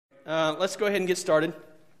Let's go ahead and get started.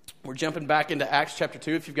 We're jumping back into Acts chapter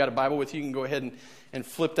 2. If you've got a Bible with you, you can go ahead and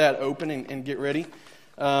flip that open and get ready.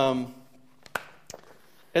 As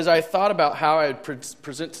I thought about how I'd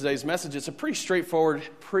present today's message, it's a pretty straightforward,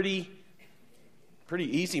 pretty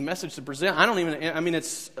easy message to present.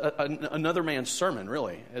 It's another man's sermon,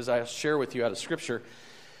 really, as I share with you out of Scripture.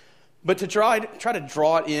 But to try to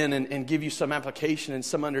draw it in and give you some application and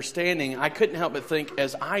some understanding, I couldn't help but think,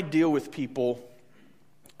 as I deal with people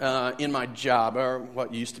in my job, or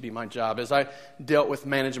what used to be my job, as I dealt with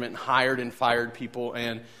management and hired and fired people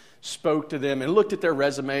and spoke to them and looked at their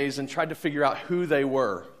resumes and tried to figure out who they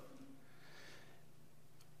were.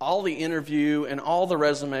 All the interview and all the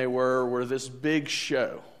resume were this big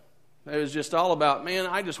show. It was just all about, man,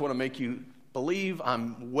 I just want to make you believe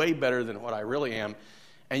I'm way better than what I really am.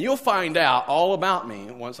 And you'll find out all about me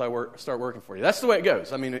once I start working for you. That's the way it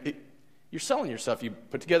goes. I mean, you're selling yourself. You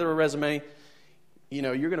put together a resume.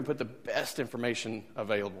 You're going to put the best information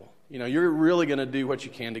available. You're really going to do what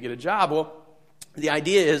you can to get a job. Well, the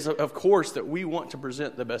idea is, of course, that we want to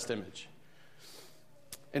present the best image.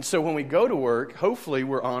 And so when we go to work, hopefully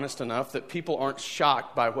we're honest enough that people aren't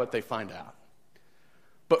shocked by what they find out.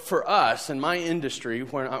 But for us, in my industry,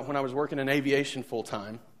 when I was working in aviation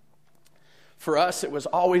full-time, for us it was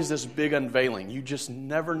always this big unveiling. You just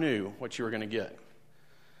never knew what you were going to get.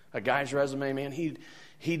 A guy's resume, man,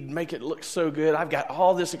 he'd make it look so good. I've got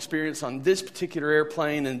all this experience on this particular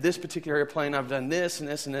airplane, and this particular airplane, I've done this and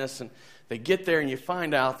this and this. And they get there and you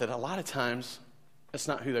find out that a lot of times that's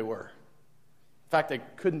not who they were. In fact, they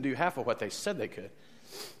couldn't do half of what they said they could.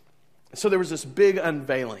 So there was this big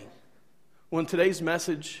unveiling. Well, in today's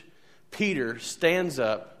message, Peter stands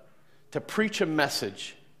up to preach a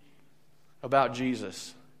message about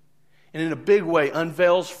Jesus. And in a big way,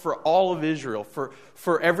 unveils for all of Israel,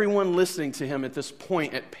 for everyone listening to him at this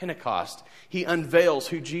point at Pentecost, he unveils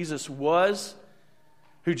who Jesus was,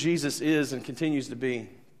 who Jesus is, and continues to be.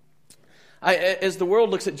 As the world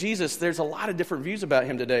looks at Jesus, there's a lot of different views about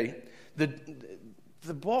him today.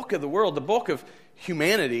 The bulk of the world, the bulk of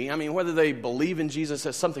humanity, whether they believe in Jesus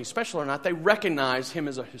as something special or not, they recognize him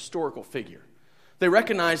as a historical figure. They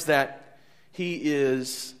recognize that he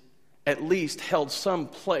is at least held some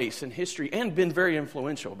place in history and been very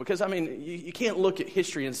influential. Because, you can't look at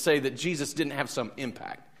history and say that Jesus didn't have some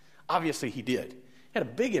impact. Obviously, he did. He had a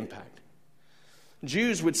big impact.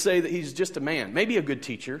 Jews would say that he's just a man, maybe a good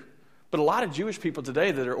teacher, but a lot of Jewish people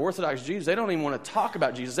today that are Orthodox Jews, they don't even want to talk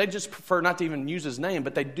about Jesus. They just prefer not to even use his name,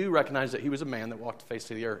 but they do recognize that he was a man that walked the face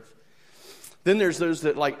of the earth. Then there's those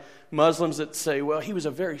that, like Muslims, that say, well, he was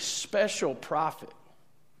a very special prophet.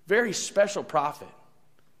 Very special prophet.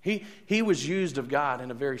 He was used of God in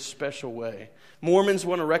a very special way. Mormons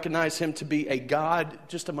want to recognize him to be a god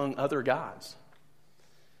just among other gods.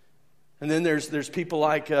 And then there's people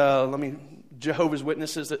like Jehovah's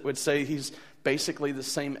Witnesses that would say he's basically the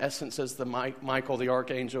same essence as the Michael the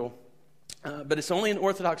archangel. But it's only in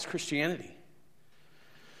Orthodox Christianity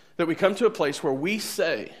that we come to a place where we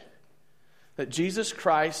say that Jesus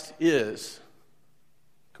Christ is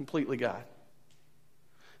completely God.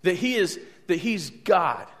 That he's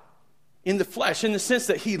God in the flesh, in the sense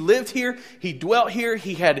that he lived here, he dwelt here,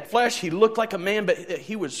 he had flesh, he looked like a man, but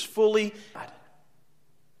he was fully God.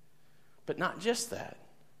 But not just that.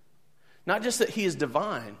 Not just that he is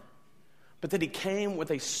divine, but that he came with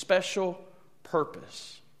a special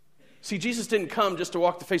purpose. See, Jesus didn't come just to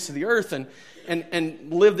walk the face of the earth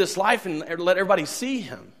and live this life and let everybody see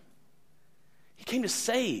him. He came to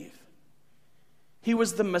save. He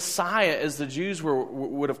was the Messiah, as the Jews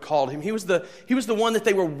would have called him. He was the one that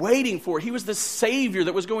they were waiting for. He was the Savior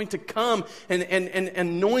that was going to come and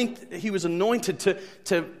anoint. He was anointed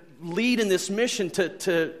to lead in this mission,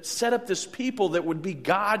 to set up this people that would be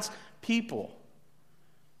God's people.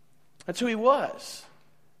 That's who he was.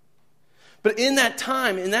 But in that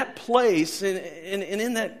time, in that place, and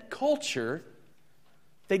in that culture,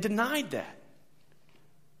 they denied that.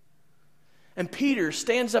 And Peter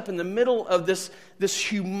stands up in the middle of this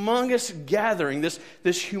humongous gathering, this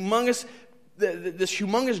humongous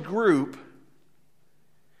group,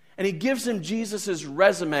 and he gives them Jesus'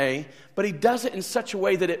 resume, but he does it in such a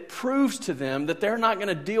way that it proves to them that they're not going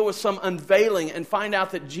to deal with some unveiling and find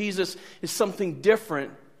out that Jesus is something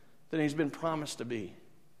different than he's been promised to be.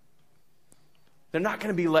 They're not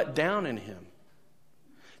going to be let down in him.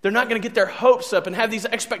 They're not going to get their hopes up and have these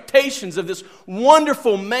expectations of this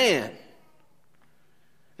wonderful man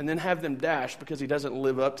and then have them dashed because he doesn't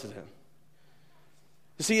live up to them.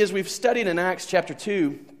 You see, as we've studied in Acts chapter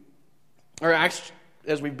 2, or Acts,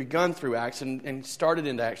 as we've begun through Acts and started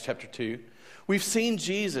into Acts chapter 2, We've seen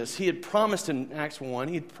Jesus. He had promised in Acts 1,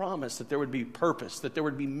 he had promised that there would be purpose, that there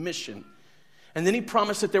would be mission. And then he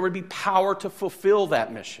promised that there would be power to fulfill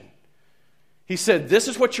that mission. He said, this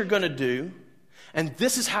is what you're going to do, and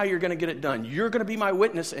this is how you're going to get it done. You're going to be my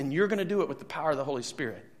witness, and you're going to do it with the power of the Holy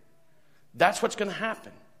Spirit. That's what's going to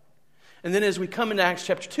happen. And then as we come into Acts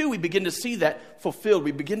chapter 2, we begin to see that fulfilled.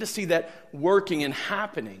 We begin to see that working and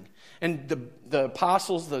happening. And the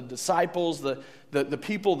apostles, the disciples, the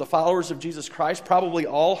people, the followers of Jesus Christ, probably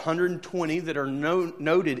all 120 that are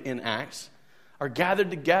noted in Acts, are gathered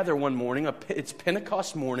together one morning. It's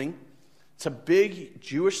Pentecost morning. It's a big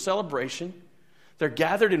Jewish celebration. They're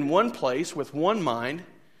gathered in one place with one mind,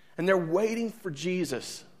 and they're waiting for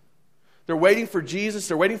Jesus. They're waiting for Jesus.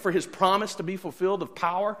 They're waiting for his promise to be fulfilled of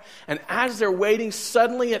power. And as they're waiting,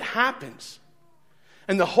 suddenly it happens.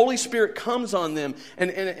 And the Holy Spirit comes on them,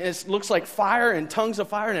 and it looks like fire and tongues of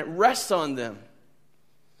fire, and it rests on them.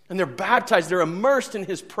 And they're baptized. They're immersed in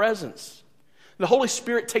his presence. The Holy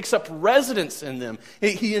Spirit takes up residence in them.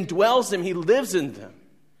 He indwells them. He lives in them.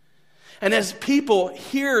 And as people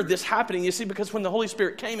hear this happening, you see, because when the Holy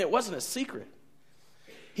Spirit came, it wasn't a secret.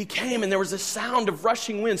 He came and there was a sound of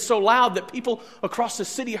rushing wind so loud that people across the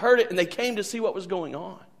city heard it and they came to see what was going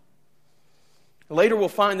on. Later we'll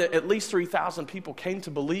find that at least 3,000 people came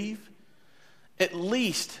to believe. At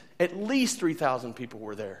least 3,000 people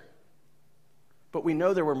were there. But we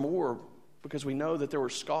know there were more because we know that there were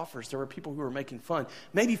scoffers. There were people who were making fun.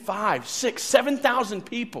 Maybe 5, 6, 7,000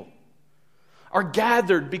 people are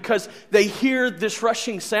gathered because they hear this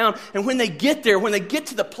rushing sound. And when they get there, when they get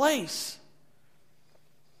to the place,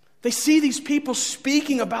 they see these people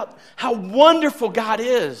speaking about how wonderful God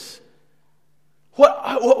is.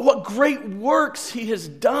 What great works he has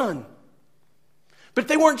done. But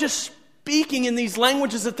they weren't just speaking in these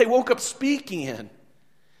languages that they woke up speaking in.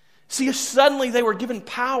 See, suddenly they were given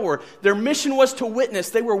power. Their mission was to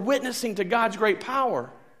witness. They were witnessing to God's great power.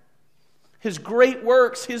 His great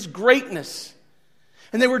works, his greatness.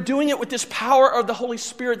 And they were doing it with this power of the Holy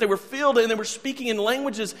Spirit. They were filled and they were speaking in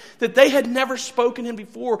languages that they had never spoken in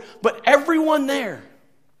before. But everyone there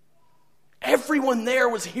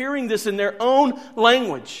was hearing this in their own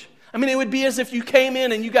language. I mean, it would be as if you came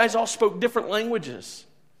in and you guys all spoke different languages.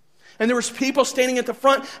 And there was people standing at the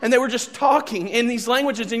front and they were just talking in these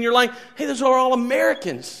languages. And you're like, hey, those are all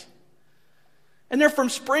Americans. And they're from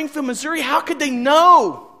Springfield, Missouri. How could they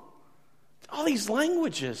know all these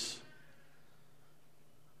languages?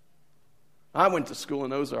 I went to school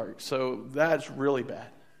in Ozark, so that's really bad.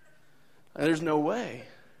 And there's no way.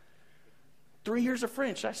 3 years of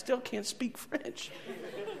French, I still can't speak French.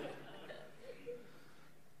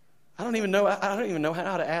 I don't even know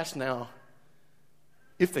how to ask now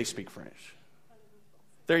if they speak French.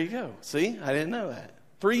 There you go. See, I didn't know that.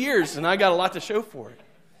 3 years, and I got a lot to show for it.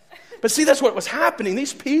 But see, that's what was happening.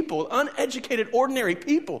 These people, uneducated, ordinary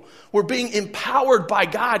people, were being empowered by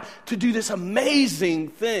God to do this amazing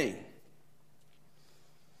thing.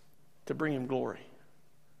 To bring him glory.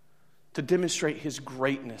 To demonstrate his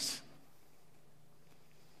greatness.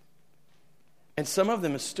 And some of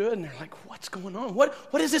them have stood and they're like, what's going on? What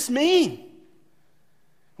does this mean?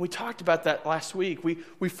 We talked about that last week.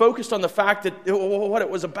 We focused on the fact that what it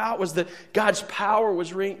was about was that God's power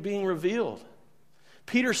was being revealed.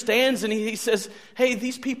 Peter stands and he says, hey,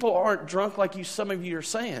 these people aren't drunk like some of you are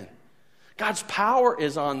saying. God's power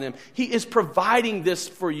is on them. He is providing this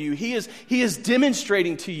for you. He is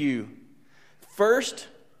demonstrating to you, first,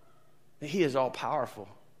 that he is all powerful.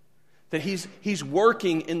 That he's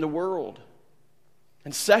working in the world.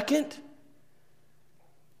 And second,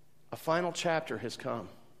 a final chapter has come.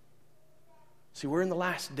 See, we're in the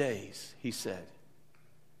last days, he said.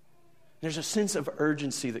 There's a sense of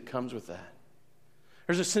urgency that comes with that.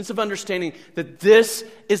 There's a sense of understanding that this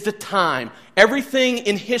is the time. Everything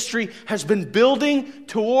in history has been building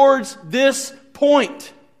towards this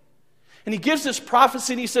point. And he gives this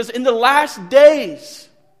prophecy and he says, in the last days,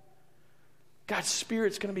 God's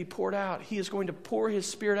Spirit's going to be poured out. He is going to pour his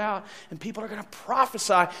Spirit out and people are going to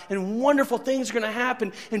prophesy and wonderful things are going to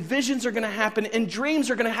happen and visions are going to happen and dreams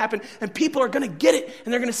are going to happen and people are going to get it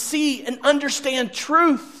and they're going to see and understand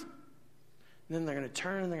truth. And then they're going to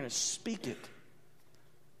turn and they're going to speak it.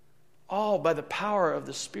 All by the power of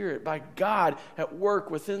the Spirit, by God at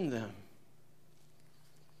work within them.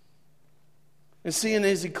 And see, and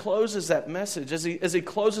as he closes that message, as he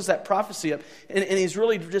closes that prophecy up, and he's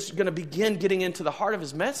really just going to begin getting into the heart of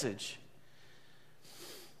his message,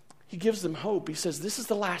 he gives them hope. He says, this is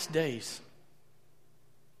the last days.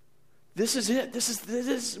 This is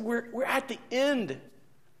it. We're at the end.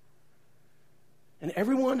 And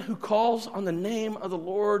everyone who calls on the name of the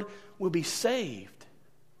Lord will be saved.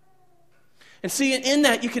 And see, in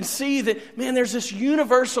that you can see that, man, there's this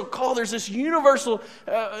universal call. There's this universal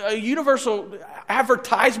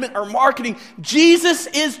advertisement or marketing. Jesus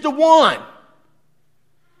is the one.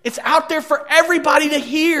 It's out there for everybody to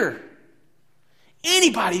hear.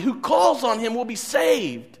 Anybody who calls on him will be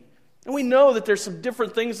saved. And we know that there's some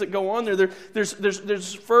different things that go on there.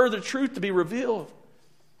 There's further truth to be revealed.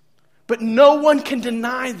 But no one can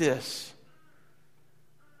deny this.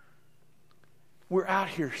 We're out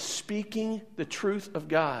here speaking the truth of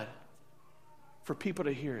God for people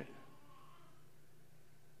to hear it.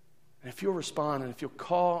 And if you'll respond and if you'll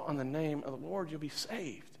call on the name of the Lord, you'll be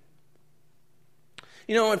saved.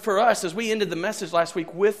 You know, and for us, as we ended the message last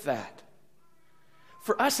week with that,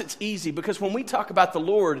 for us it's easy because when we talk about the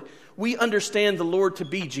Lord, we understand the Lord to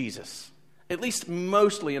be Jesus. At least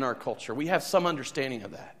mostly in our culture. We have some understanding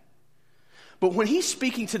of that. But when he's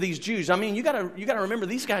speaking to these Jews, I mean, you gotta remember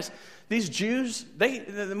these guys, these Jews,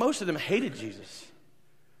 most of them hated Jesus.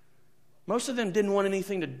 Most of them didn't want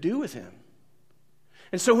anything to do with him.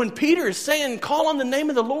 And so when Peter is saying, call on the name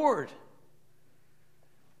of the Lord,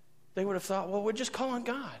 they would have thought, well, we're just calling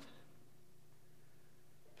God.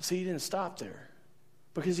 But see, he didn't stop there.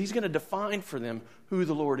 Because he's going to define for them who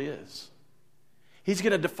the Lord is. He's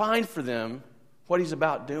going to define for them what he's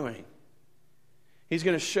about doing. He's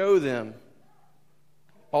going to show them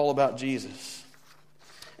all about Jesus.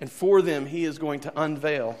 And for them, he is going to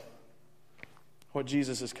unveil what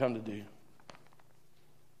Jesus has come to do.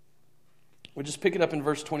 We'll just pick it up in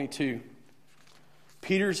verse 22.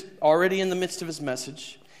 Peter's already in the midst of his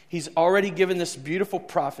message. He's already given this beautiful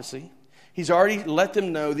prophecy. He's already let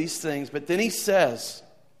them know these things. But then he says,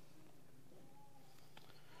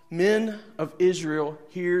 men of Israel,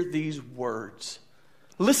 hear these words.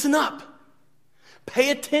 Listen up.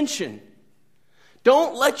 Pay attention.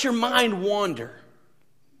 Don't let your mind wander.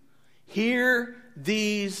 Hear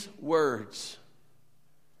these words.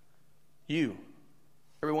 You,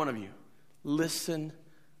 every one of you, listen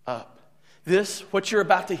up. This, what you're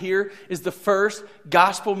about to hear, is the first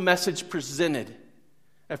gospel message presented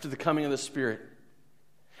after the coming of the Spirit.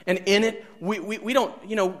 And in it, we don't,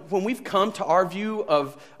 when we've come to our view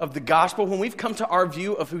of the gospel, when we've come to our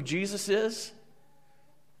view of who Jesus is,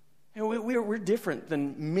 we're different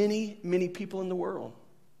than many, many people in the world.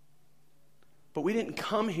 But we didn't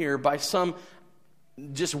come here by some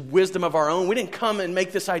just wisdom of our own. We didn't come and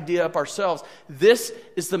make this idea up ourselves. This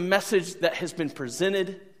is the message that has been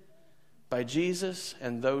presented by Jesus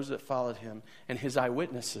and those that followed him and his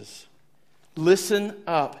eyewitnesses. Listen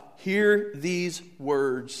up. Hear these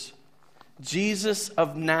words. Jesus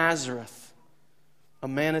of Nazareth, a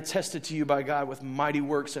man attested to you by God with mighty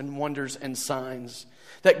works and wonders and signs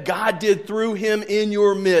that God did through him in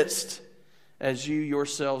your midst, as you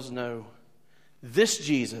yourselves know. This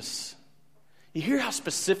Jesus, you hear how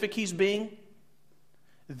specific he's being?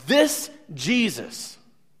 This Jesus,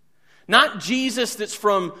 not Jesus that's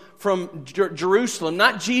from Jerusalem,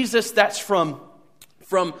 not Jesus that's from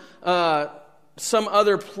some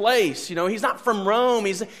other place. He's not from Rome.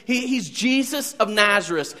 He's Jesus of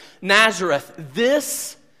Nazareth.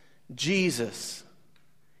 This Jesus.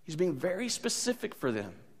 He's being very specific for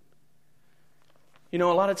them. A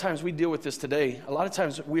lot of times we deal with this today. A lot of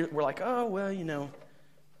times we're like, oh, well,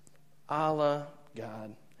 Allah,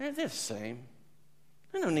 God, they're the same.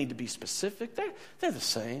 There's no need to be specific. They're the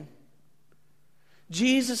same.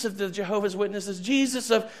 Jesus of the Jehovah's Witnesses,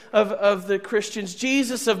 Jesus of the Christians,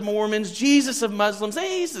 Jesus of Mormons, Jesus of Muslims,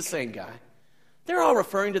 he's the same guy. They're all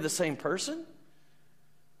referring to the same person.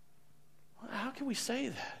 How can we say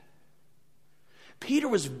that? Peter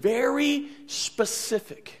was very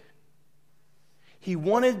specific. He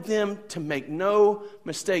wanted them to make no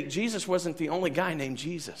mistake. Jesus wasn't the only guy named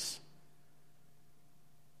Jesus.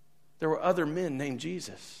 There were other men named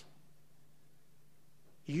Jesus.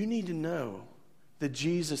 You need to know the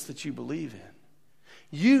Jesus that you believe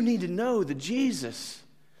in. You need to know the Jesus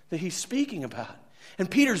that he's speaking about. And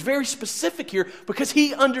Peter's very specific here because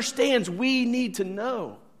he understands we need to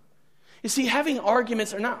know. You see, having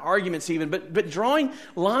arguments, or not arguments even, but drawing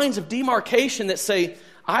lines of demarcation that say,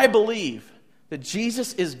 I believe that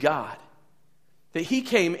Jesus is God, that he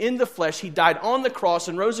came in the flesh, he died on the cross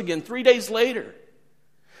and rose again 3 days later,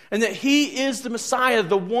 and that he is the Messiah,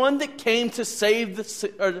 the one that came to save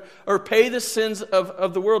or pay the sins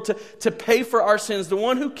of the world, to pay for our sins, the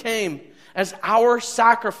one who came as our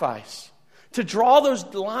sacrifice, to draw those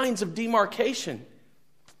lines of demarcation.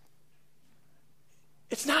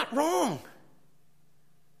 It's not wrong.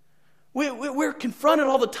 We're confronted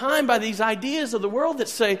all the time by these ideas of the world that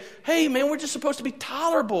say, hey, man, we're just supposed to be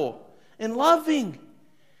tolerable and loving,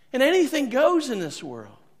 and anything goes in this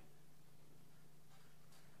world.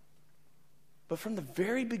 But from the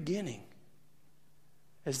very beginning,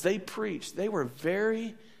 as they preached, they were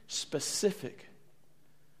very specific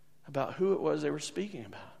about who it was they were speaking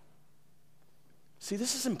about. See,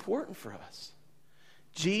 this is important for us.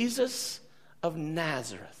 Jesus of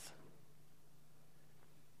Nazareth,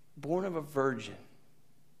 born of a virgin.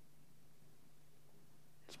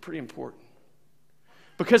 It's pretty important.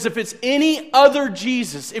 Because if it's any other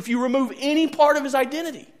Jesus, if you remove any part of his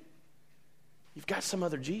identity, you've got some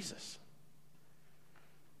other Jesus.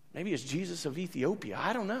 Maybe it's Jesus of Ethiopia.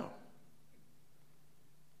 I don't know.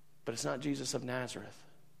 But it's not Jesus of Nazareth.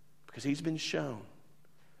 Because he's been shown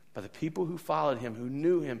by the people who followed him, who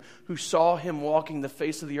knew him, who saw him walking the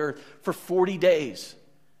face of the earth for 40 days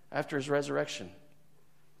after his resurrection.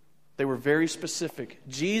 They were very specific.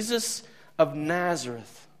 Jesus of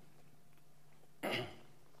Nazareth.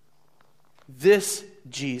 This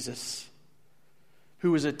Jesus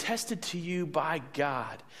who was attested to you by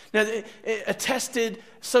God. Now, attested,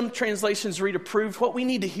 some translations read approved. What we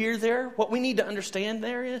need to hear there, what we need to understand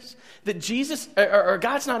there is that Jesus, or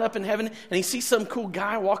God's not up in heaven and he sees some cool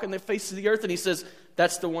guy walking the face of the earth and he says,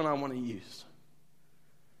 that's the one I want to use.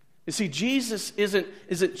 You see, Jesus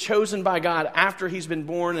isn't chosen by God after he's been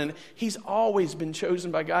born, and he's always been chosen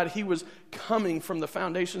by God. He was coming from the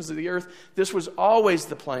foundations of the earth. This was always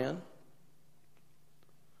the plan.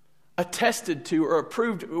 Attested to or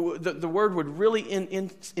approved, the word would really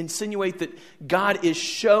insinuate that God is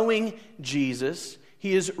showing Jesus.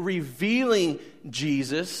 He is revealing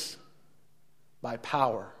Jesus by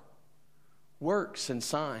power, works, and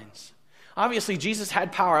signs. Obviously, Jesus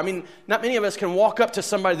had power. I mean, not many of us can walk up to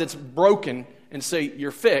somebody that's broken and say, you're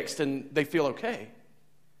fixed, and they feel okay.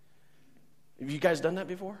 Have you guys done that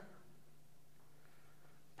before?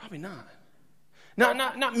 Probably not.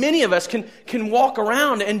 Not many of us can walk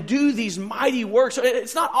around and do these mighty works.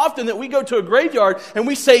 It's not often that we go to a graveyard and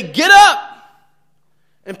we say, get up!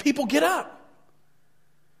 And people get up.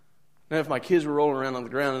 Now, if my kids were rolling around on the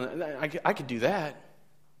ground, I could do that.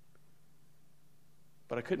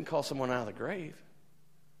 But I couldn't call someone out of the grave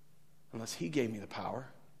unless he gave me the power.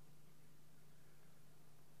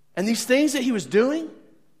 And these things that he was doing,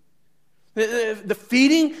 the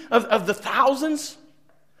feeding of the thousands,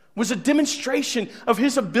 was a demonstration of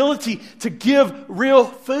his ability to give real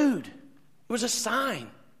food. It was a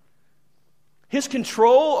sign. His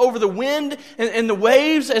control over the wind and the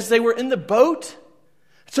waves as they were in the boat,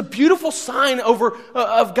 it's a beautiful sign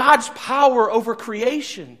of God's power over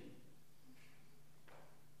creation.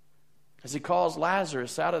 As he calls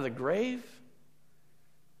Lazarus out of the grave,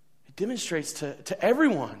 it demonstrates to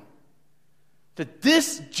everyone that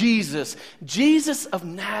this Jesus of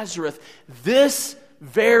Nazareth, this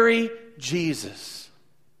very Jesus,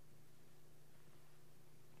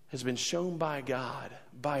 has been shown by God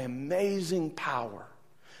by amazing power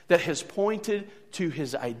that has pointed to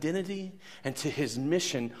his identity and to his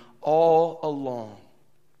mission all along.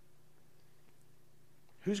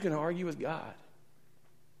 Who's going to argue with God?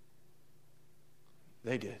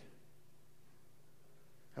 They did.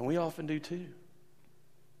 And we often do too.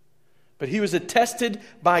 But he was attested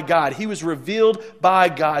by God. He was revealed by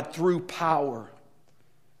God through power.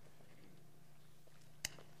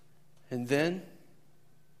 And then,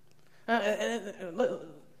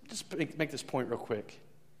 just make this point real quick.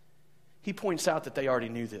 He points out that they already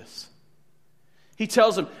knew this. He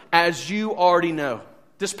tells them, as you already know.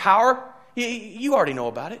 This power, you already know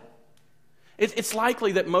about it. It's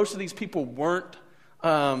likely that most of these people weren't,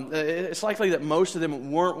 it's likely that most of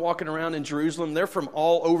them weren't walking around in Jerusalem. They're from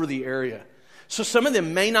all over the area. So some of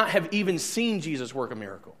them may not have even seen Jesus work a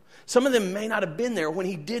miracle. Some of them may not have been there when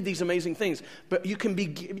he did these amazing things, but you can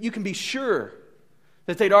be sure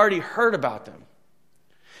that they'd already heard about them.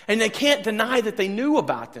 And they can't deny that they knew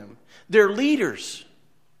about them. Their leaders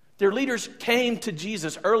came to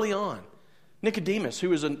Jesus early on. Nicodemus,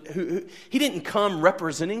 who he didn't come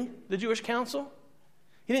representing the Jewish council.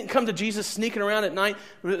 He didn't come to Jesus sneaking around at night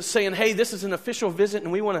saying, hey, this is an official visit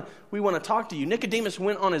and we want to talk to you. Nicodemus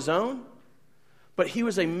went on his own. But he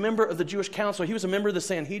was a member of the Jewish council. He was a member of the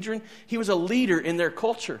Sanhedrin. He was a leader in their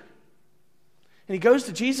culture. And he goes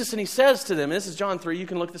to Jesus and he says to them, this is John 3, you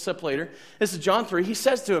can look this up later. This is John 3. He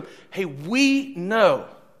says to him, hey, we know,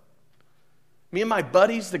 me and my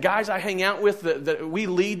buddies, the guys I hang out with, that we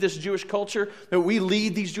lead this Jewish culture, that we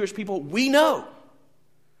lead these Jewish people, we know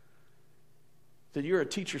that you're a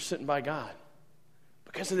teacher sent by God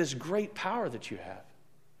because of this great power that you have.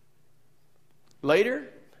 Later,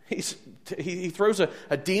 he throws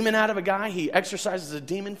a demon out of a guy. He exorcises a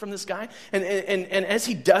demon from this guy. And as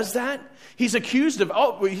he does that, he's accused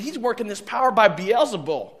of, he's working this power by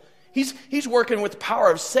Beelzebul. He's working with the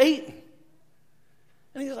power of Satan.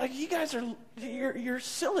 And he's like, you guys you're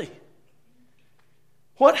silly.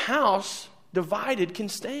 What house divided can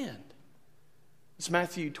stand? It's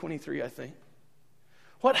Matthew 23, I think.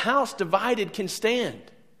 What house divided can stand?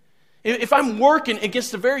 If I'm working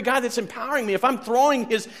against the very guy that's empowering me, if I'm throwing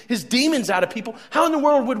his demons out of people, how in the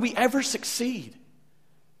world would we ever succeed?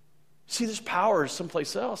 See, this power is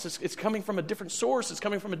someplace else. It's coming from a different source. It's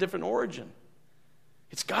coming from a different origin.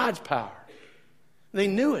 It's God's power. They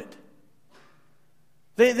knew it.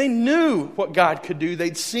 They knew what God could do.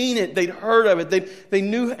 They'd seen it. They'd heard of it. They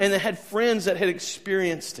knew, and they had friends that had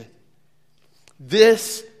experienced it.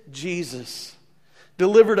 This Jesus,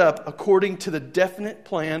 delivered up according to the definite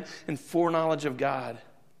plan and foreknowledge of God,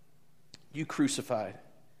 you crucified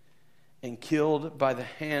and killed by the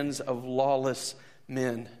hands of lawless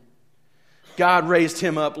men. God raised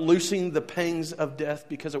him up, loosing the pangs of death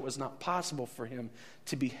because it was not possible for him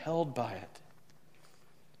to be held by it.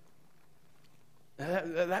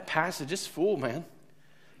 That passage is full, man.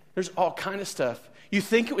 There's all kind of stuff. You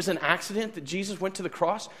think it was an accident that Jesus went to the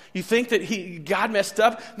cross? You think that God messed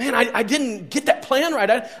up? Man, I didn't get that plan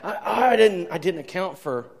right. I didn't account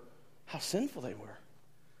for how sinful they were.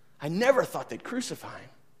 I never thought they'd crucify him.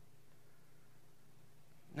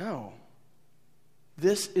 No.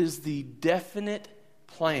 This is the definite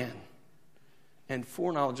plan and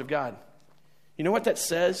foreknowledge of God. You know what that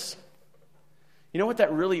says? You know what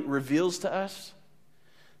that really reveals to us?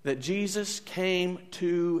 That Jesus came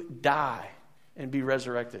to die and be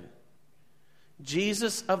resurrected.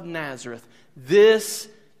 Jesus of Nazareth, this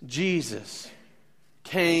Jesus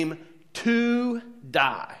came to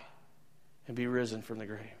die and be risen from the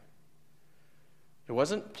grave. It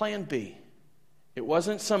wasn't plan B. It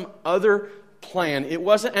wasn't some other plan. It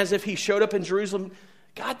wasn't as if he showed up in Jerusalem.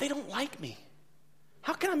 God, they don't like me.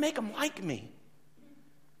 How can I make them like me?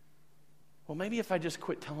 Well, maybe if I just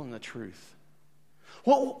quit telling the truth.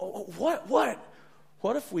 What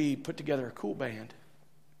if we put together a cool band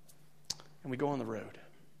and we go on the road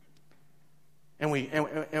and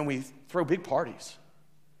we throw big parties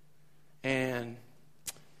and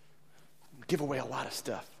give away a lot of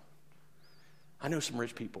stuff? I know some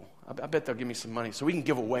rich people. I bet they'll give me some money so we can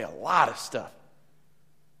give away a lot of stuff.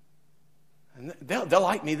 And they'll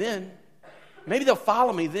like me then. Maybe they'll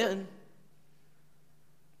follow me then.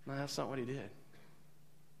 No, that's not what he did.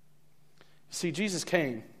 See, Jesus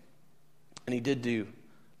came, and he did do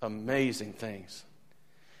amazing things.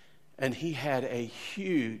 And he had a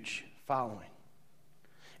huge following.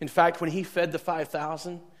 In fact, when he fed the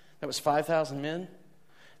 5,000, that was 5,000 men,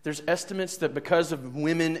 there's estimates that because of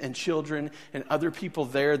women and children and other people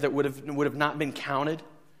there that would have not been counted,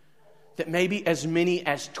 that maybe as many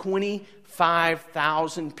as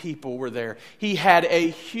 25,000 people were there. He had a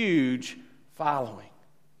huge following.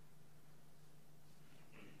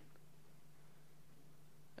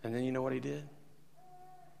 And then you know what he did?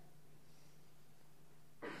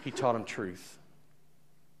 He taught them truth.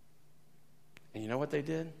 And you know what they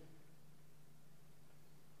did?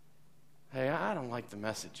 Hey, I don't like the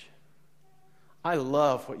message. I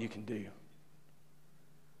love what you can do.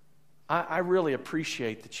 I really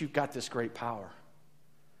appreciate that you've got this great power.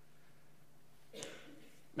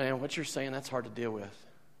 Man, what you're saying, that's hard to deal with.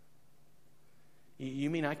 You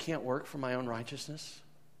mean I can't work for my own righteousness?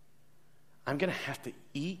 I'm going to have to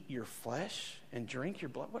eat your flesh and drink your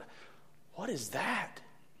blood? What is that?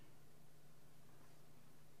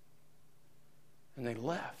 And they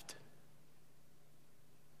left.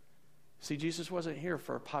 See, Jesus wasn't here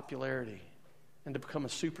for popularity and to become a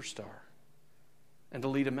superstar and to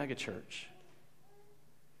lead a megachurch.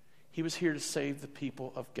 He was here to save the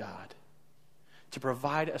people of God, to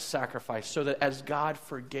provide a sacrifice so that as God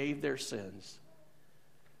forgave their sins,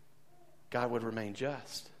 God would remain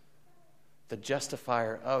just, the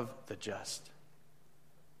justifier of the just.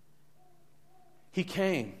 He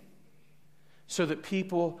came so that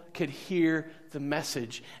people could hear the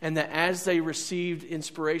message, and that as they received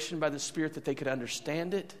inspiration by the Spirit, that they could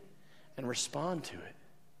understand it and respond to it.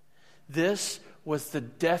 This was the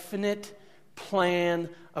definite plan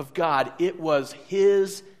of God. It was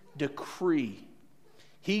His decree.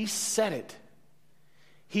 He said it.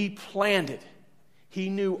 He planned it. He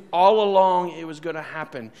knew all along it was going to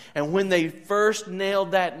happen. And when they first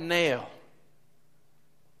nailed that nail,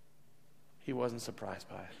 He wasn't surprised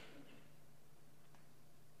by it.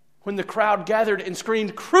 When the crowd gathered and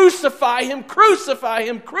screamed, "Crucify him, crucify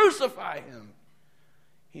him, crucify him,"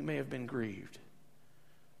 He may have been grieved,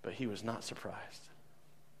 but He was not surprised.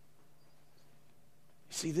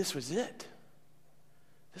 You see, this was it.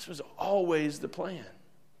 This was always the plan.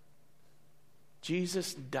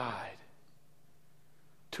 Jesus died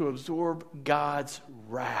to absorb God's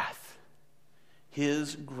wrath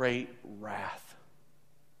His great wrath.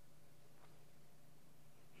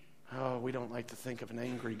 Oh, we don't like to think of an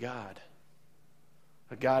angry God.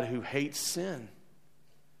 A God who hates sin.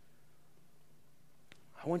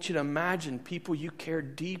 I want you to imagine people you care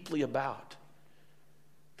deeply about.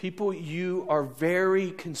 People you are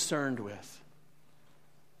very concerned with.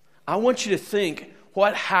 I want you to think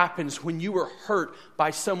what happens when you are hurt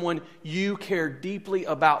by someone you care deeply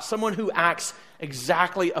about. Someone who acts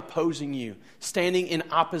exactly opposing you, standing in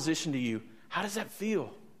opposition to you. How does that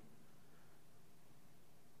feel?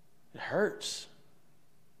 It hurts.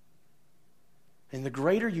 And the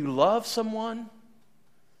greater you love someone,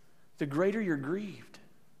 the greater you're grieved.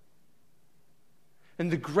 And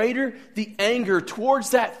the greater the anger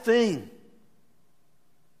towards that thing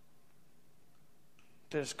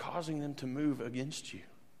that is causing them to move against you.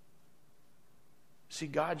 See,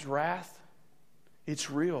 God's wrath, it's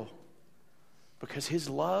real. Because His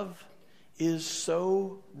love is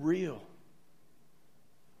so real.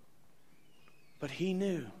 But He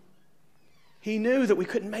knew. He knew that we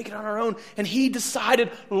couldn't make it on our own. And He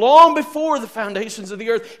decided long before the foundations of the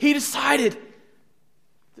earth, He decided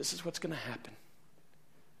this is what's going to happen.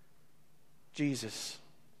 Jesus,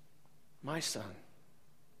 my Son,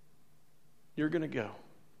 you're going to go.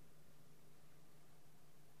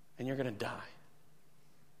 And you're going to die.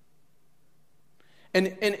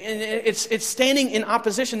 And it's standing in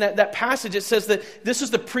opposition. That passage, it says that this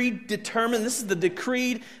is the predetermined, this is the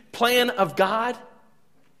decreed plan of God.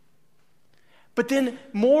 But then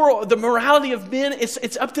the morality of men,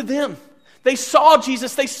 it's up to them. They saw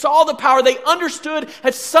Jesus. They saw the power. They understood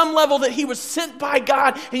at some level that He was sent by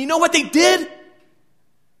God. And you know what they did?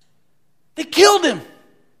 They killed Him.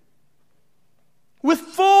 With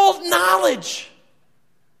full knowledge.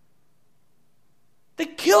 They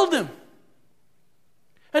killed Him.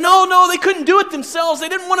 And oh no, they couldn't do it themselves. They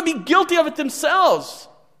didn't want to be guilty of it themselves.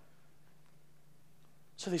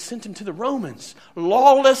 So they sent Him to the Romans.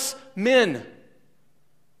 Lawless men.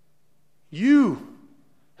 You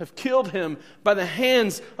have killed Him by the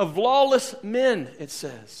hands of lawless men, it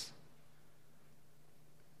says.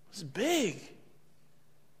 It was big.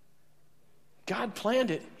 God planned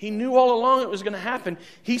it. He knew all along it was going to happen.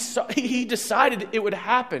 He decided it would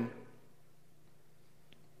happen.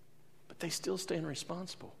 But they still stand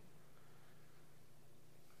responsible.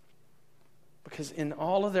 Because in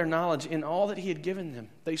all of their knowledge, in all that He had given them,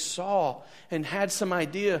 they saw and had some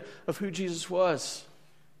idea of who Jesus was.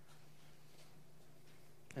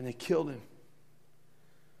 And they killed Him.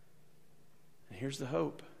 And here's the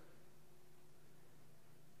hope.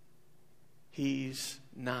 He's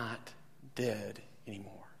not dead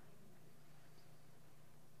anymore.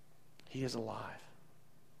 He is alive.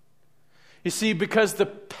 You see, because the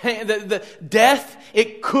pain, the death,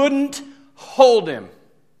 it couldn't hold Him.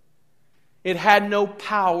 It had no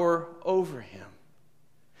power over Him.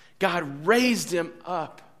 God raised Him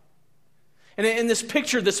up. And in this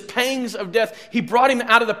picture, this pangs of death, He brought Him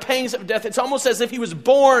out of the pangs of death. It's almost as if He was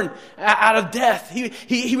born out of death.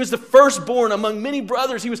 He was the firstborn among many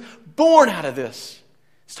brothers. He was born out of this.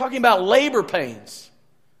 It's talking about labor pains.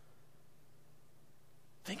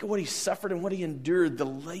 Think of what He suffered and what He endured, the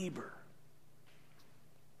labor.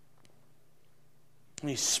 And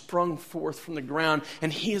He sprung forth from the ground,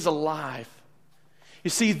 and He is alive. You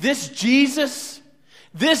see, this Jesus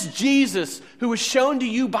who was shown to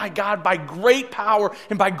you by God by great power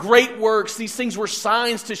and by great works, these things were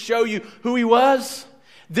signs to show you who He was.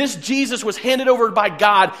 This Jesus was handed over by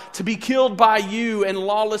God to be killed by you and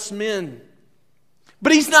lawless men.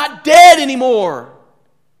 But He's not dead anymore.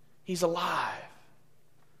 He's alive.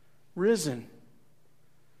 Risen.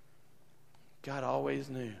 God always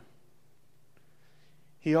knew.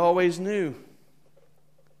 He always knew.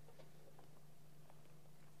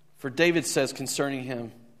 For David says concerning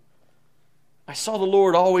Him, I saw the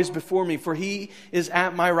Lord always before me, for He is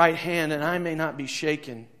at my right hand, and I may not be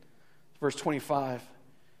shaken. Verse 25.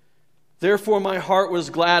 Therefore my heart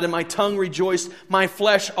was glad, and my tongue rejoiced. My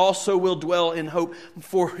flesh also will dwell in hope.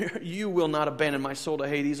 For you will not abandon my soul to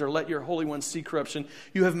Hades, or let your Holy One see corruption.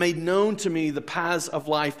 You have made known to me the paths of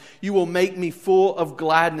life. You will make me full of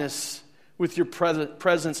gladness with your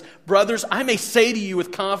presence. Brothers, I may say to you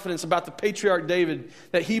with confidence about the patriarch David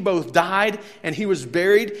that he both died and he was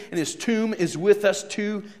buried, and his tomb is with us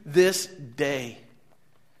to this day.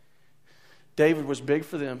 David was big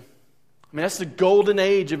for them. I mean, that's the golden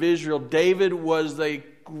age of Israel. David was a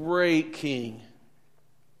great king.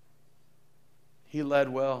 He led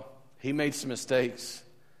well. He made some mistakes.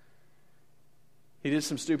 He did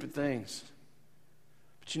some stupid things.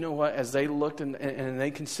 But you know what? As they looked and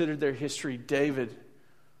they considered their history, David,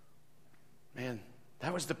 man,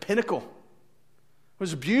 that was the pinnacle.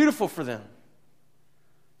 was beautiful for them.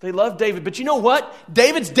 They loved David. But you know what?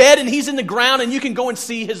 David's dead and he's in the ground and you can go and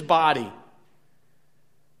see his body.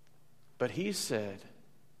 But he said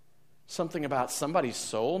something about somebody's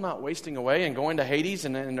soul not wasting away and going to Hades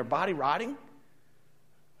and their body rotting.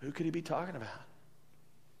 Who could he be talking about?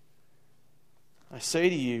 I say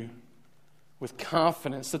to you with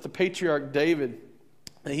confidence that the patriarch David,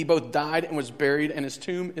 that he both died and was buried, and his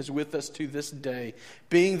tomb is with us to this day.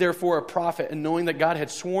 Being therefore a prophet, and knowing that God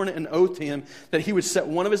had sworn an oath to him that he would set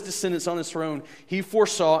one of his descendants on his throne, he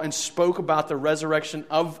foresaw and spoke about the resurrection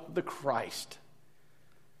of the Christ.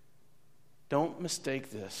 Don't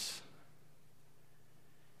mistake this.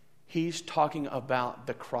 He's talking about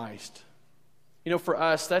the Christ. You know, for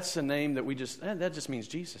us, that's a name that that just means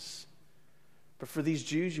Jesus. But for these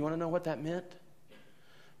Jews, you want to know what that meant?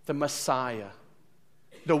 The Messiah.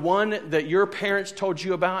 The one that your parents told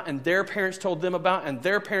you about, and their parents told them about, and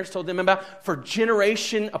their parents told them about for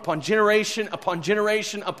generation upon generation upon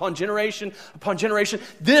generation upon generation upon generation.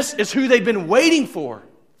 This is who they've been waiting for.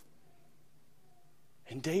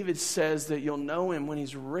 And David says that you'll know him when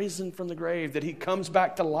he's risen from the grave, that he comes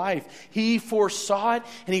back to life. He foresaw it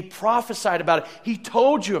and he prophesied about it. He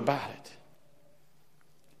told you about it.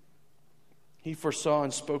 He foresaw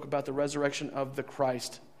and spoke about the resurrection of the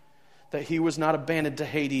Christ, that he was not abandoned to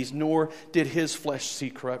Hades, nor did his flesh see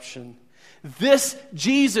corruption. This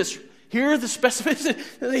Jesus, here the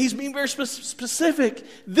specificity, he's being very specific.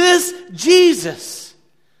 This Jesus,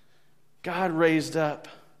 God raised up.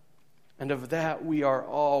 And of that we are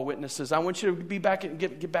all witnesses. I want you to be back and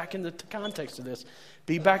get back into the context of this.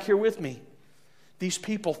 Be back here with me. These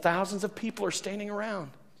people, thousands of people are standing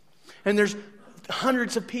around. And there's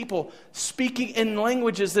hundreds of people speaking in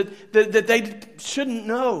languages that they shouldn't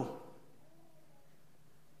know.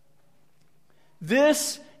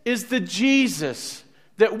 This is the Jesus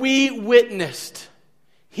that we witnessed.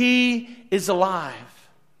 He is alive.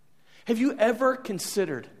 Have you ever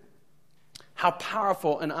considered how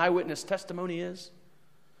powerful an eyewitness testimony is?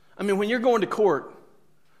 I mean, when you're going to court,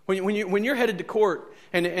 when you're headed to court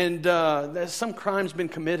and some crime's been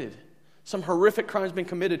committed, some horrific crime's been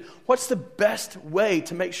committed, what's the best way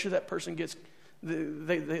to make sure that person gets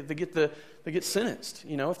they get sentenced?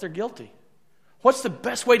 You know, if they're guilty, what's the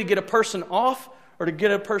best way to get a person off or to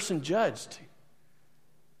get a person judged?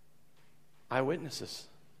 Eyewitnesses.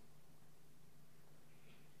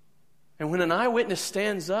 And when an eyewitness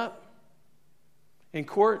stands up in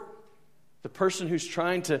court, the person who's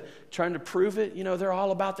trying to prove it, you know, they're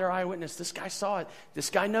all about their eyewitness. This guy saw it. This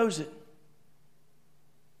guy knows it.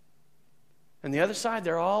 And the other side,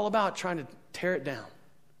 they're all about trying to tear it down.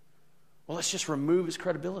 Well, let's just remove his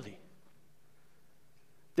credibility.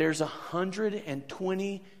 There's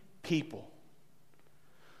 120 people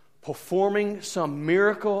performing some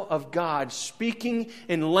miracle of God, speaking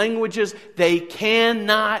in languages they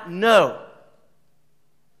cannot know,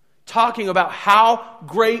 talking about how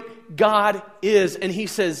great God is. And he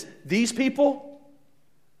says, these people,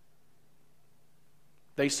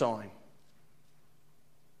 they saw him.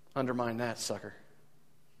 Undermine that, sucker.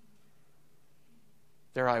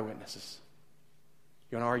 They're eyewitnesses.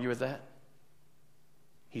 You want to argue with that?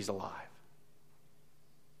 He's alive.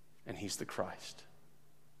 And he's the Christ.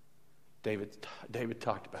 David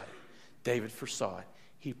talked about it. David foresaw it.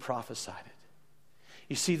 He prophesied it.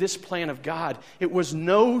 You see, this plan of God, it was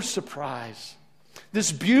no surprise.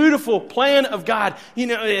 This beautiful plan of God. You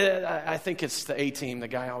know, I think it's the A-team. The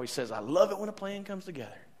guy always says, I love it when a plan comes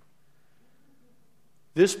together.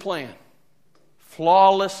 This plan,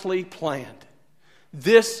 flawlessly planned.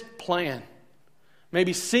 This plan,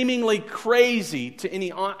 maybe seemingly crazy to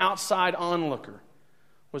any outside onlooker,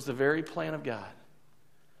 was the very plan of God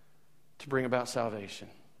to bring about salvation,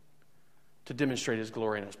 to demonstrate his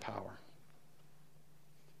glory and his power.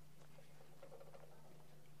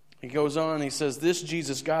 He goes on and he says, this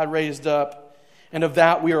Jesus God raised up, and of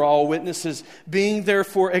that we are all witnesses, being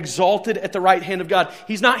therefore exalted at the right hand of God.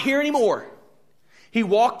 He's not here anymore. He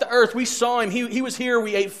walked the earth. We saw him. He was here.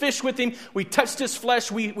 We ate fish with him. We touched his flesh.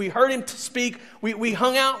 We heard him speak. We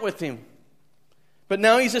hung out with him. But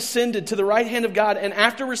now he's ascended to the right hand of God, and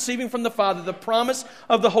after receiving from the Father the promise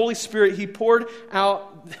of the Holy Spirit, he poured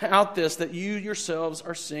out this that you yourselves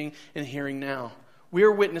are seeing and hearing now.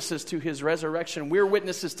 We're witnesses to his resurrection. We're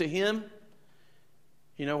witnesses to him.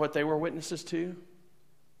 You know what they were witnesses to?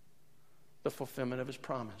 The fulfillment of his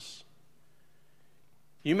promise.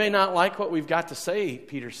 You may not like what we've got to say,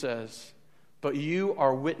 Peter says, but you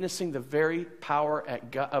are witnessing the very power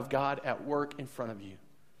of God at work in front of you.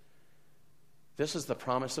 This is the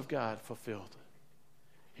promise of God fulfilled.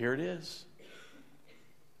 Here it is.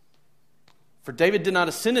 For David did not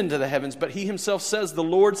ascend into the heavens, but he himself says, the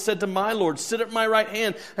Lord said to my Lord, sit at my right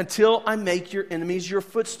hand until I make your enemies your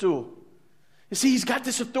footstool. You see, he's got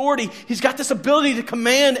this authority. He's got this ability to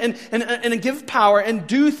command and give power and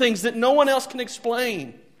do things that no one else can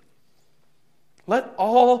explain. Let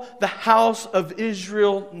all the house of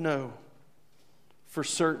Israel know for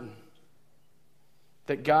certain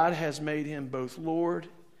that God has made him both Lord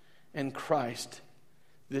and Christ,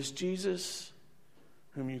 this Jesus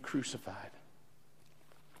whom you crucified.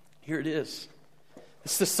 Here it is.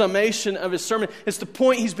 It's the summation of his sermon. It's the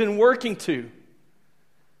point he's been working to.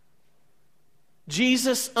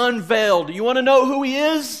 Jesus unveiled. You want to know who he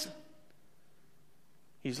is?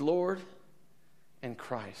 He's Lord and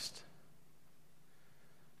Christ.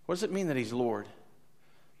 What does it mean that he's Lord?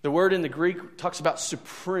 The word in the Greek talks about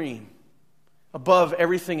supreme, above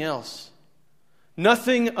everything else.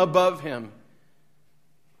 Nothing above him.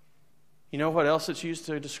 You know what else it's used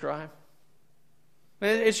to describe?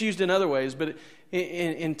 It's used in other ways, but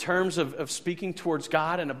in terms of speaking towards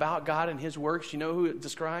God and about God and his works, you know who it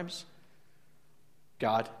describes?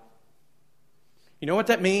 God. You know what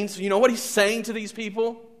that means? You know what he's saying to these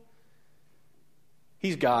people?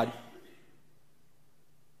 He's God.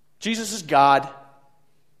 Jesus is God.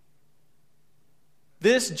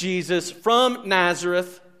 This Jesus from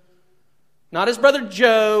Nazareth, not his brother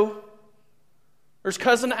Joe or his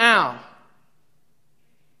cousin Al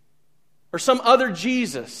or some other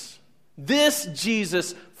Jesus. This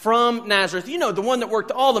Jesus from Nazareth, you know, the one that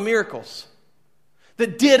worked all the miracles,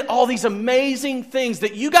 that did all these amazing things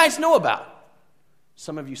that you guys know about.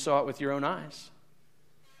 Some of you saw it with your own eyes.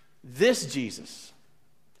 This Jesus,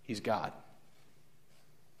 he's God.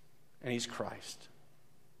 And he's Christ.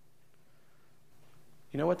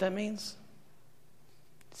 You know what that means?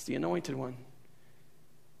 It's the anointed one.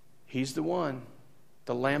 He's the one,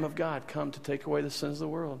 the Lamb of God, come to take away the sins of the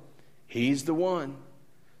world. He's the one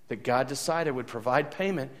that God decided would provide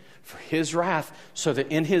payment for his wrath so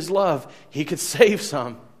that in his love he could save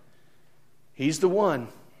some. He's the one.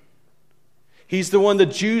 He's the one the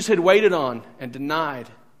Jews had waited on and denied.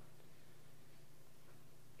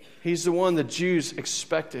 He's the one the Jews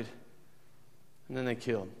expected and then they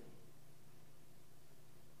killed.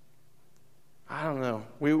 I don't know.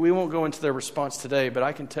 We won't go into their response today, but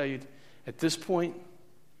I can tell you at this point,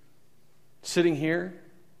 sitting here,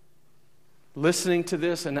 listening to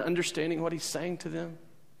this and understanding what he's saying to them,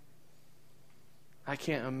 I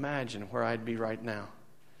can't imagine where I'd be right now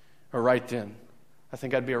or right then. I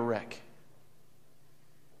think I'd be a wreck.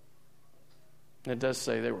 And it does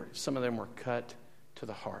say some of them were cut to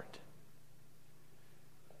the heart.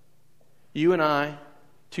 You and I,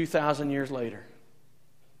 2,000 years later,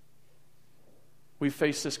 we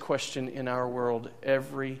face this question in our world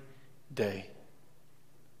every day.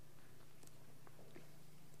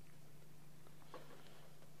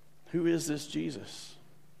 Who is this Jesus?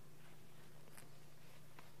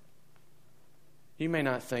 You may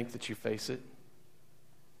not think that you face it.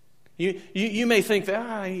 You may think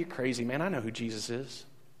that, you're crazy, man. I know who Jesus is.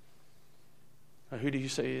 Now, who do you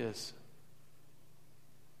say he is?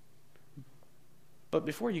 But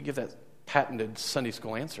before you give that patented Sunday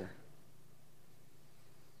school answer,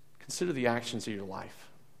 consider the actions of your life,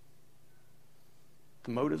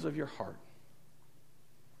 the motives of your heart.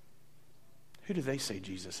 Who do they say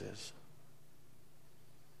Jesus is?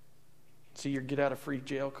 See your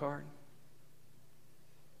get-out-of-free-jail card?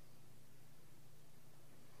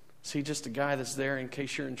 Is he just a guy that's there in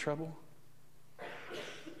case you're in trouble?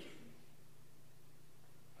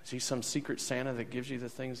 Is he some secret Santa that gives you the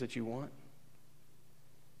things that you want?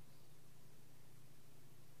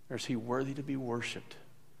 Or is he worthy to be worshiped,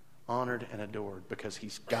 honored, and adored because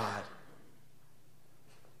he's God?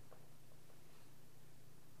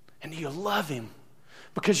 And do you love him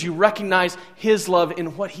because you recognize his love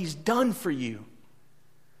in what he's done for you?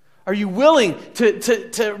 Are you willing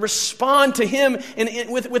to respond to him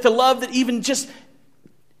with a love that even just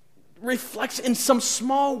reflects in some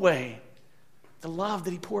small way the love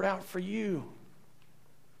that he poured out for you?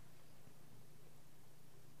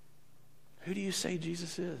 Who do you say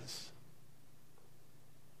Jesus is?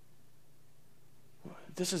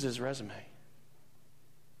 This is his resume.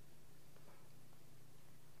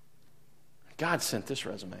 God sent this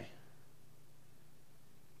resume.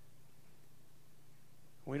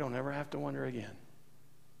 We don't ever have to wonder again.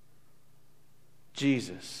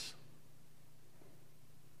 Jesus,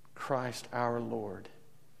 Christ our Lord,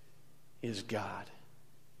 is God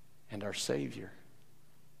and our Savior.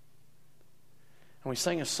 And we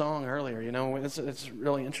sang a song earlier, you know, it's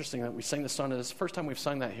really interesting that we sang this song. It's the first time we've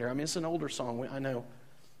sung that here. I mean, it's an older song, I know.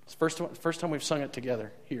 It's the first time we've sung it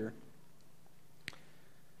together here.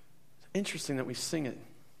 Interesting that we sing it.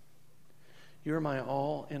 You're my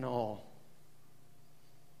all in all.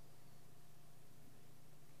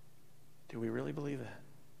 Do we really believe that?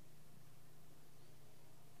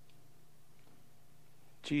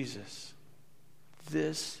 Jesus,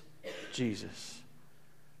 this Jesus,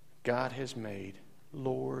 God has made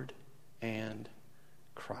Lord and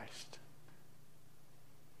Christ.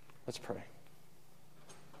 Let's pray.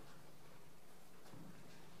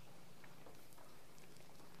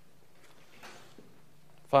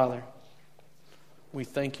 Father, we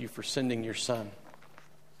thank you for sending your Son.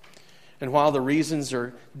 And while the reasons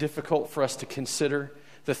are difficult for us to consider,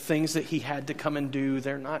 the things that he had to come and do,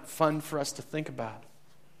 they're not fun for us to think about.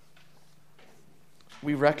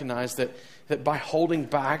 We recognize that by holding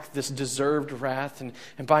back this deserved wrath and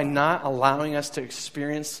by not allowing us to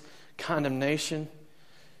experience condemnation,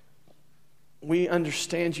 we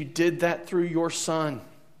understand you did that through your Son.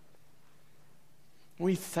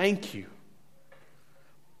 We thank you.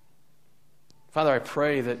 Father, I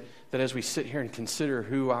pray that as we sit here and consider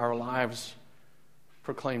who our lives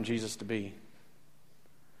proclaim Jesus to be,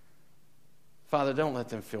 Father, don't let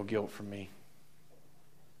them feel guilt from me.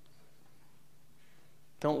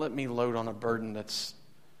 Don't let me load on a burden that's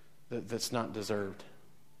not deserved.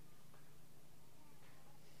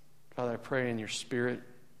 Father, I pray in your Spirit,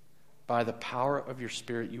 by the power of your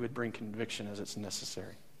Spirit, you would bring conviction as it's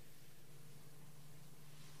necessary.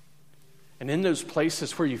 And in those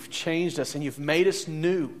places where you've changed us and you've made us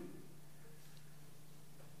new,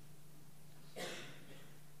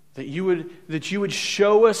 that you would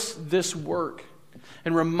show us this work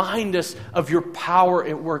and remind us of your power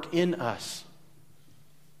at work in us.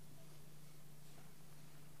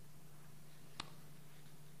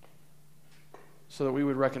 So that we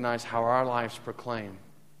would recognize how our lives proclaim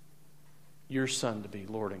your Son to be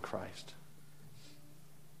Lord in Christ.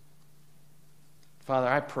 Father,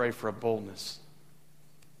 I pray for a boldness.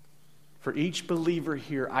 For each believer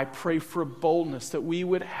here, I pray for a boldness that we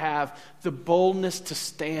would have the boldness to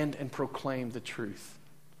stand and proclaim the truth.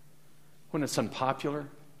 When it's unpopular,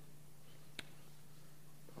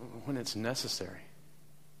 when it's necessary.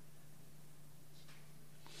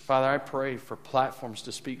 Father, I pray for platforms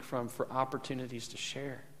to speak from, for opportunities to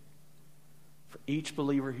share. For each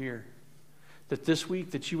believer here, that this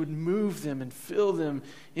week that you would move them and fill them,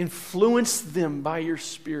 influence them by your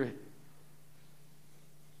Spirit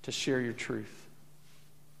to share your truth.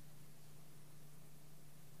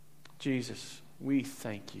 Jesus, we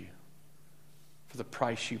thank you for the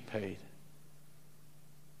price you paid,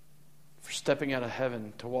 for stepping out of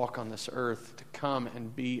heaven to walk on this earth, to come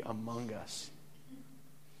and be among us.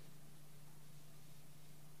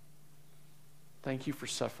 Thank you for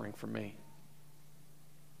suffering for me.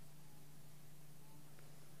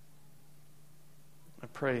 I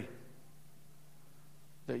pray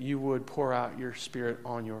that you would pour out your Spirit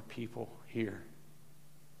on your people here,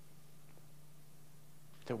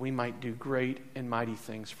 that we might do great and mighty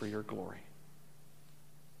things for your glory.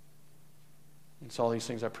 And so all these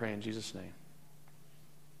things I pray in Jesus' name.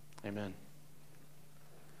 Amen.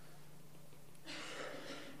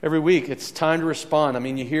 Every week, it's time to respond. I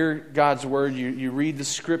mean, you hear God's word, you read the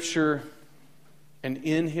scripture, and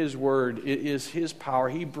in his word, it is his power.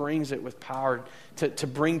 He brings it with power to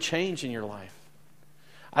bring change in your life.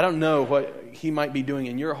 I don't know what he might be doing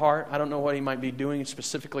in your heart. I don't know what he might be doing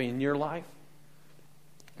specifically in your life.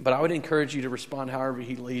 But I would encourage you to respond however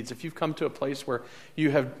he leads. If you've come to a place where you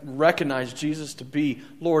have recognized Jesus to be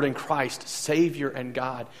Lord and Christ, Savior and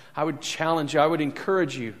God, I would challenge you, I would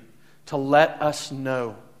encourage you to let us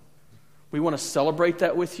know. We want to celebrate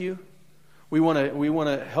that with you. We want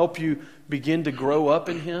to help you begin to grow up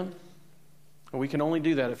in him. And we can only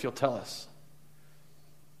do that if you'll tell us.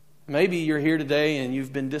 Maybe you're here today and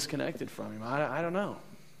you've been disconnected from him. I don't know.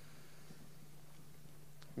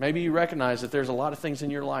 Maybe you recognize that there's a lot of things in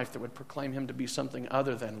your life that would proclaim him to be something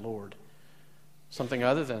other than Lord, something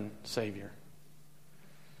other than Savior.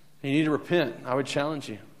 You need to repent. I would challenge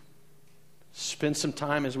you. Spend some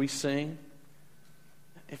time as we sing.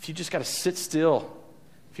 If you just got to sit still,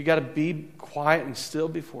 if you got to be quiet and still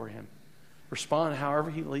before him, respond however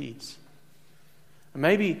he leads.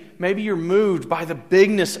 Maybe you're moved by the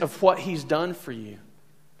bigness of what he's done for you.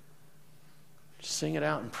 Just sing it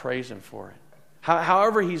out and praise him for it.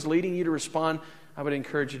 However he's leading you to respond, I would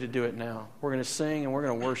encourage you to do it now. We're going to sing and we're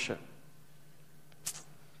going to worship.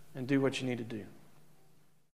 And do what you need to do.